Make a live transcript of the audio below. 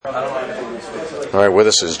All right, with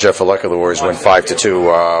us is Jeff Aleka. The Warriors win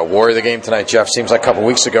 5-2. Warrior the game tonight, Jeff. Seems like a couple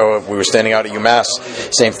weeks ago we were standing out at UMass.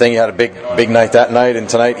 Same thing. You had a big night that night, and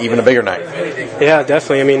tonight even a bigger night. Yeah,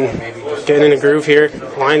 definitely. I mean, getting in a groove here.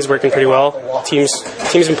 Line's working pretty well. Team's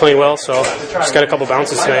been playing well, so just got a couple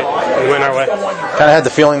bounces tonight and went our way. Kind of had the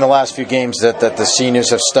feeling the last few games that the seniors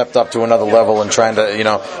have stepped up to another level and trying to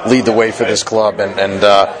lead the way for this club. And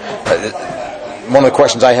one of the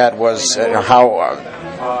questions I had was how.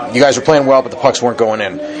 You guys were playing well, but the pucks weren't going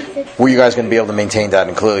in. Were you guys going to be able to maintain that?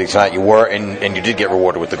 And clearly tonight you were, and you did get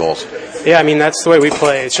rewarded with the goals. Yeah, I mean, that's the way we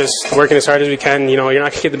play. It's just working as hard as we can. You're not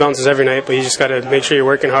going to get the bounces every night, but you just got to make sure you're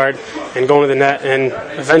working hard and going to the net, and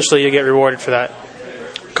eventually you get rewarded for that.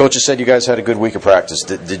 Coach has said you guys had a good week of practice.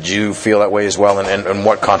 Did you feel that way as well, and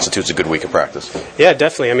what constitutes a good week of practice? Yeah,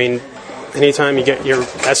 definitely. I mean, anytime you get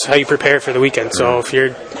that's how you prepare for the weekend. So if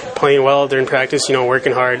you're playing well during practice,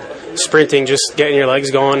 working hard, sprinting, just getting your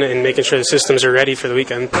legs going and making sure the systems are ready for the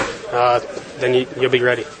weekend, then you'll be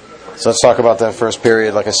ready. So let's talk about that first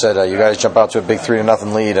period. Like I said, you guys jump out to a big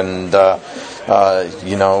 3-0 lead, and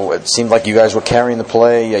it seemed like you guys were carrying the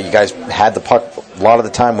play. You guys had the puck a lot of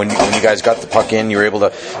the time. When you guys got the puck in, you were able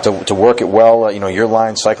to work it well. Your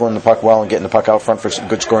line cycling the puck well and getting the puck out front for some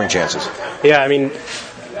good scoring chances. Yeah, I mean,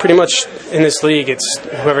 pretty much in this league, it's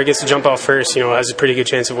whoever gets to jump out first, has a pretty good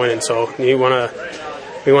chance of winning. So we want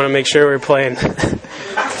to make sure we're playing,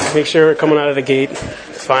 make sure we're coming out of the gate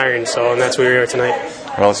firing. And that's where we are tonight.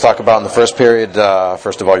 Well, let's talk about in the first period.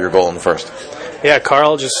 First of all, your goal in the first. Yeah,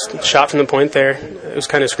 Carl just shot from the point there. It was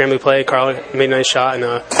kind of a scrambly play. Carl made a nice shot and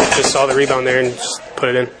just saw the rebound there and just put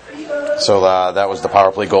it in. So that was the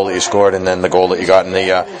power play goal that you scored, and then the goal that you got in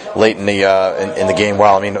the late in the game.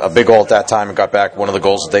 Well, I mean, a big goal at that time and got back one of the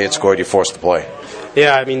goals that they had scored. You forced the play.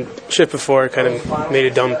 Yeah, I mean, shift before kind of made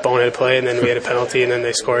a dumb bonehead play, and then we had a penalty, and then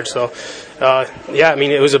they scored. So, I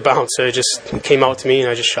mean, it was a bounce. So it just came out to me, and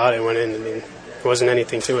I just shot it and went in. I mean, there wasn't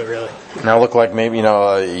anything to it, really. Now, it looked like maybe,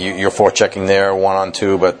 you're forechecking there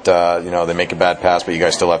 1-on-2, but, they make a bad pass, but you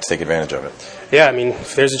guys still have to take advantage of it. Yeah, I mean,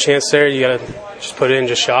 if there's a chance there, you got to just put it in,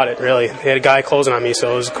 just shot it, really. They had a guy closing on me,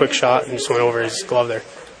 so it was a quick shot and just went over his glove there.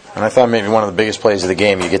 And I thought maybe one of the biggest plays of the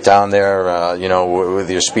game, you get down there, with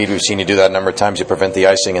your speed, we've seen you do that a number of times, you prevent the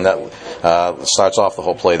icing, and that starts off the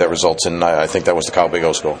whole play that results in, I think that was the Kyle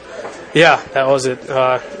Bigos goal. Yeah, that was it.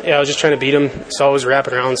 I was just trying to beat him. Saw it was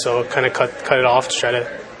wrapping around, so kind of cut it off to try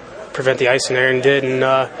to prevent the icing there, and did. And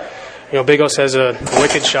Bigos has a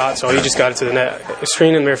wicked shot, so he just got it to the net. I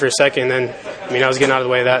screened him there for a second, and then I was getting out of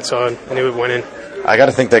the way of that, so I knew it went in. I got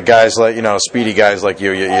to think that guys like speedy guys like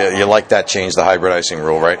you like that change, the hybrid icing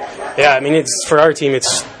rule, right? Yeah, I mean, it's for our team,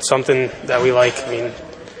 it's something that we like. I mean,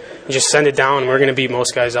 you just send it down, and we're going to beat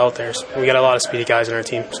most guys out there. So we got a lot of speedy guys in our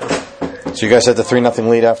team. So you guys had the 3-0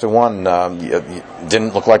 lead after one. You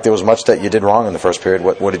didn't look like there was much that you did wrong in the first period.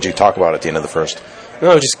 What did you talk about at the end of the first?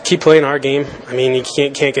 No, just keep playing our game. I mean, you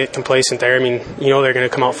can't get complacent there. I mean, they're going to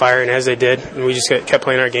come out firing as they did, and we just kept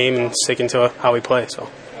playing our game and sticking to how we play. So.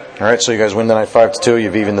 All right, so you guys win tonight 5-2.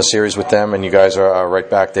 You've evened the series with them, and you guys are right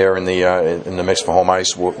back there in the mix for home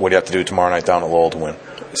ice. What do you have to do tomorrow night down at Lowell to win?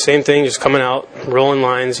 Same thing, just coming out, rolling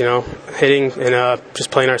lines, hitting, and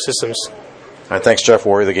just playing our systems. All right, thanks, Jeff.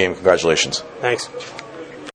 Warrior the game. Congratulations. Thanks.